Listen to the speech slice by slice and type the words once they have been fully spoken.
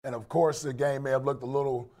And of course, the game may have looked a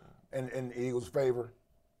little in the Eagles' favor.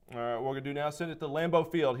 All right, what we're going to do now is send it to Lambeau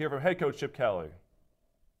Field. Hear from head coach Chip Kelly.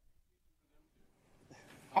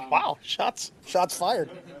 Oh, wow, shots fired.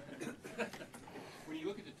 When you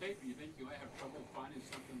look at the tape, do you think you might have trouble finding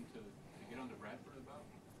something to get on to Bradford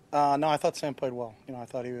about? No, I thought Sam played well. I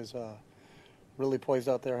thought he was really poised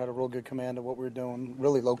out there, had a real good command of what we were doing,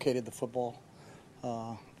 really located the football.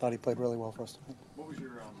 Thought he played really well for us tonight. What was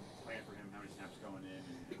your plan for him? How many snaps going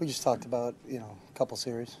in? We just talked about a couple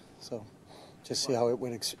series, so just see how it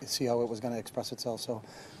was going to express itself. So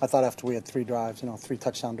I thought after we had 3 drives, 3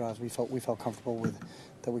 touchdown drives, we felt comfortable with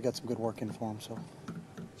that. We got some good work in for him. So.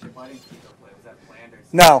 Chip, why didn't Kiko play? Was that planned?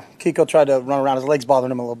 No, Kiko tried to run around. His legs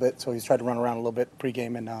bothered him a little bit, so he's tried to run around a little bit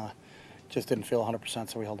pregame and just didn't feel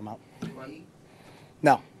 100%, so we held him out.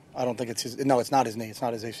 No, I don't think it's his. No, it's not his knee. It's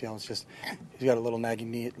not his ACL. It's just he's got a little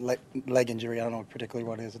nagging leg injury. I don't know particularly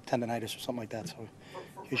what it is, a tendonitis or something like that. So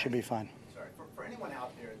he should be fine. Sorry, for anyone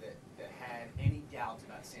out there that had any doubts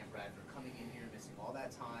about Sam Bradford coming in here, missing all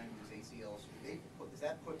that time, his ACLs, does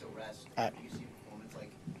that put to rest? You see performance like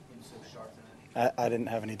him so sharp tonight? I didn't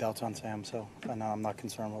have any doubts on Sam, so I'm not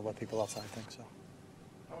concerned with what people outside think. So.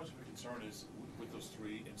 How much of a concern is with those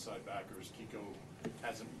 3 inside backers? Kiko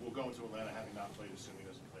will go into Atlanta having not played, assuming he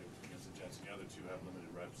doesn't play against the Jets, and the other 2 have limited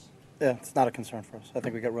reps. Yeah, it's not a concern for us. I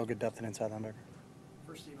think we got real good depth in inside linebacker.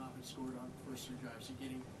 First team offense scored on the first 3 drives. Are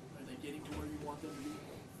they getting to where you want them to be?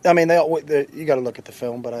 I mean, you got to look at the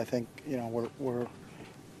film, but I think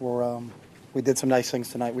we did some nice things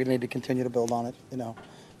tonight. We need to continue to build on it.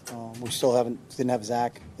 We still didn't have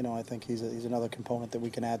Zach. I think he's another component that we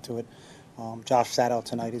can add to it. Josh sat out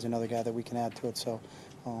tonight. He's another guy that we can add to it. So,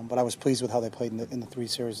 but I was pleased with how they played in the 3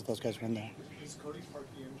 series that those guys were in there. Is Cody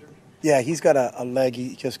Parkey injured? Yeah, he's got a leg.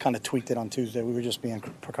 He just kind of tweaked it on Tuesday. We were just being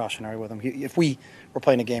precautionary with him. If we were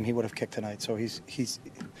playing a game, he would have kicked tonight. So it's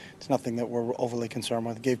nothing that we're overly concerned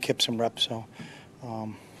with. Gave Kip some reps. So,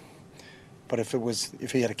 but if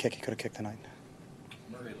he had a kick, he could have kicked tonight.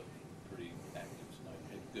 Murray looked pretty active tonight.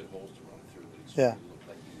 Had good holes to run through, but he Yeah. looked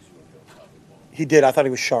like he was really on top of the ball. He did. I thought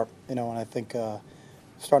he was sharp. And I think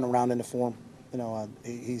starting to round into form.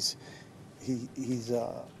 He's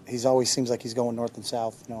always seems like he's going north and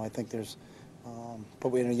south. I think there's, but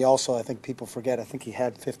he also, I think people forget. I think he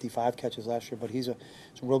had 55 catches last year, but he's a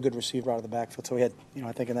real good receiver out of the backfield. So he had,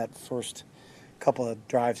 I think in that first couple of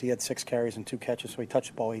drives, he had 6 carries and 2 catches. So he touched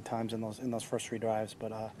the ball 8 times in those first 3 drives.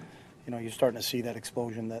 But you're starting to see that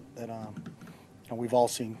explosion that we've all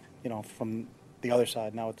seen. From the other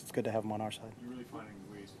side. Now it's good to have him on our side. You're really finding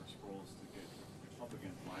ways for Sproles to get up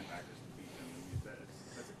against linebackers to beat them.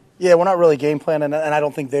 Yeah, we're not really game planning, and I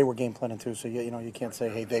don't think they were game planning too. So you can't say,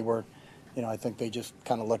 hey, they were. I think they just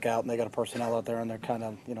kind of look out, and they got a personnel out there, and they're kind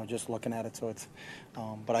of just looking at it. So it's,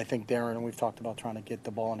 but I think Darren, and we've talked about trying to get the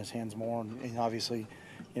ball in his hands more, and obviously,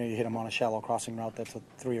 you hit him on a shallow crossing route that's a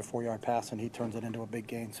 3 or 4 yard pass, and he turns it into a big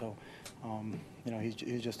gain. So, he's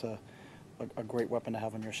just a great weapon to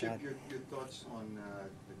have on your side. Your thoughts on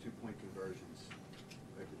the 2-point conversions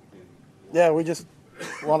at the beginning? Yeah, we just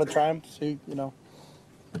want to try them, see,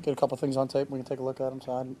 get a couple things on tape. We can take a look at them.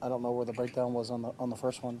 So I don't know where the breakdown was on the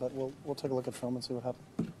first one, but we'll take a look at film and see what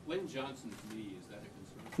happened. Lynn Johnson's knee, is that a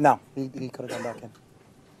concern? No, he could have gone back in.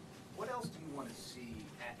 What else do you want to see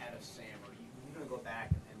out of Sam? Or are you going to go back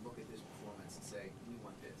and look at this performance and say, we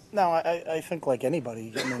want this? No, I think like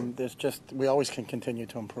anybody, we always can continue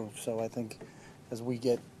to improve. So I think as we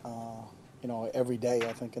get, every day,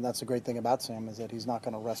 I think, and that's the great thing about Sam is that he's not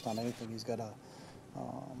going to rest on anything. He's got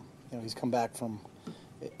he's come back from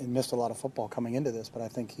and missed a lot of football coming into this, but I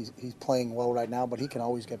think he's playing well right now. But he can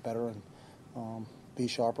always get better and be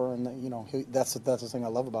sharper. And that's the thing I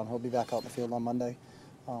love about him. He'll be back out in the field on Monday,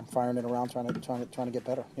 firing it around, trying to get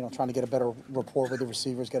better. Trying to get a better rapport with the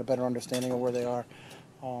receivers, get a better understanding of where they are.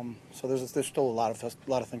 So there's still a lot of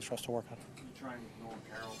things for us to work on. You're trying Nolan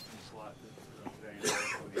Carroll in the slot today and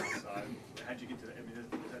on the outside. How'd you get to that? I mean,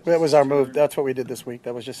 That was our move. That's what we did this week.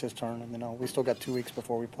 That was just his turn. And we still got 2 weeks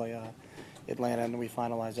before we play Atlanta, and we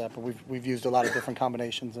finalize that. But we've used a lot of different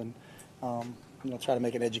combinations and try to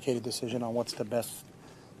make an educated decision on what's the best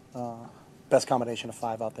combination of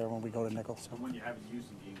 5 out there when we go to nickel. So when you haven't used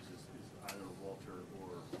in games is either Walter or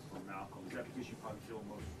Malcolm. Is that because you probably feel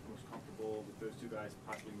most comfortable with those 2 guys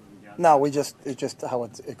possibly moving down? No, it's just how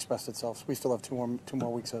it's expressed itself. We still have 2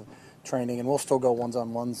 more weeks of training, and we'll still go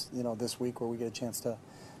ones-on-ones. This week where we get a chance to.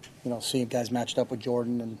 See guys matched up with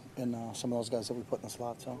Jordan and some of those guys that we put in the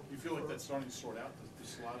slot. So you feel like that's starting to sort out the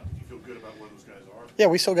slot? Do you feel good about where those guys are? Yeah,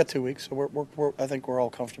 we still got 2 weeks, so I think we're all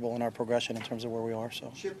comfortable in our progression in terms of where we are.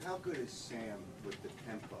 So Chip, how good is Sam with the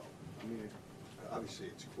tempo? I mean, obviously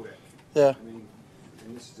it's quick. Yeah. I mean,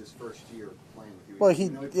 and this is his first year playing with you. Well, I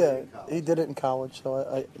know played in college. he did it in college. So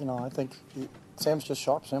I think Sam's just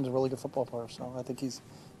sharp. Sam's a really good football player. So I think he's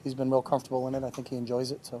been real comfortable in it. I think he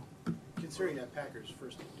enjoys it. So Considering that Packers'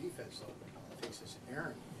 first team defense, though, faces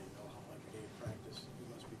Aaron, you know how much a day of practice, you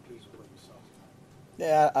must be pleased with what you saw tonight.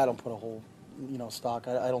 yeah, I don't put a whole stock.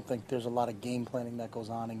 I don't think there's a lot of game planning that goes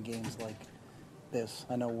on in games like this.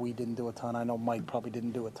 I know we didn't do a ton. I know Mike probably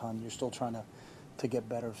didn't do a ton. You're still trying to get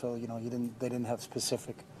better. So they didn't have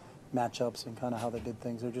specific matchups and kind of how they did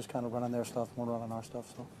things. They're just kind of running their stuff, we're running our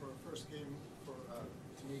stuff. So. For a first game for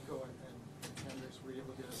D'Amico and Hendricks, were you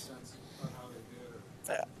able to get a sense on how they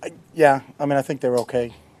did? Or? Yeah, I mean, I think they're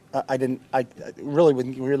okay. I really,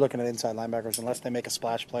 when you're looking at inside linebackers, unless they make a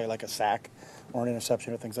splash play like a sack or an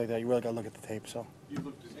interception or things like that, you really got to look at the tape. So. You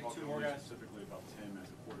looked at specifically about Tim as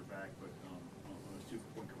a quarterback, but on those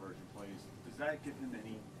 2-point conversion plays, does that give him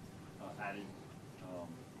any added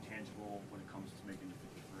tangible when it comes to making the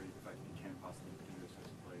 53? The fact that he can possibly do those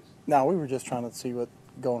types of plays. No, we were just trying to see what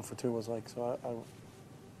going for 2 was like. So I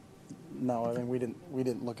mean, we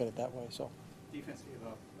didn't look at it that way. So. Defense gave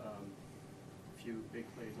up a few big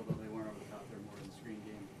plays, although they weren't over the top. They're more in the screen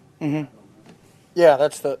game. Mm-hmm. Yeah,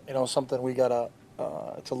 that's something we gotta.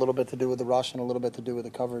 It's a little bit to do with the rush and a little bit to do with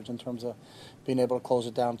the coverage in terms of being able to close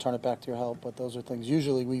it down, turn it back to your help. But those are things.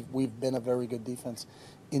 Usually, we've been a very good defense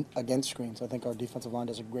against screens. I think our defensive line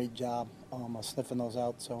does a great job of sniffing those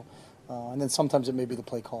out. So, and then sometimes it may be the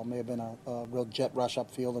play call. It may have been a real jet rush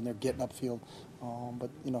upfield, and they're getting upfield. But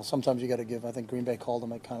sometimes you got to give. I think Green Bay called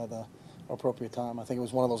them at kind of the appropriate time. I think it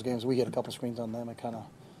was one of those games we get a couple screens on them. It kind of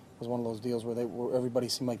was one of those deals where everybody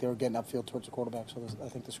seemed like they were getting upfield towards the quarterback. So I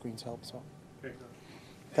think the screens helped. So,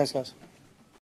 thanks, guys.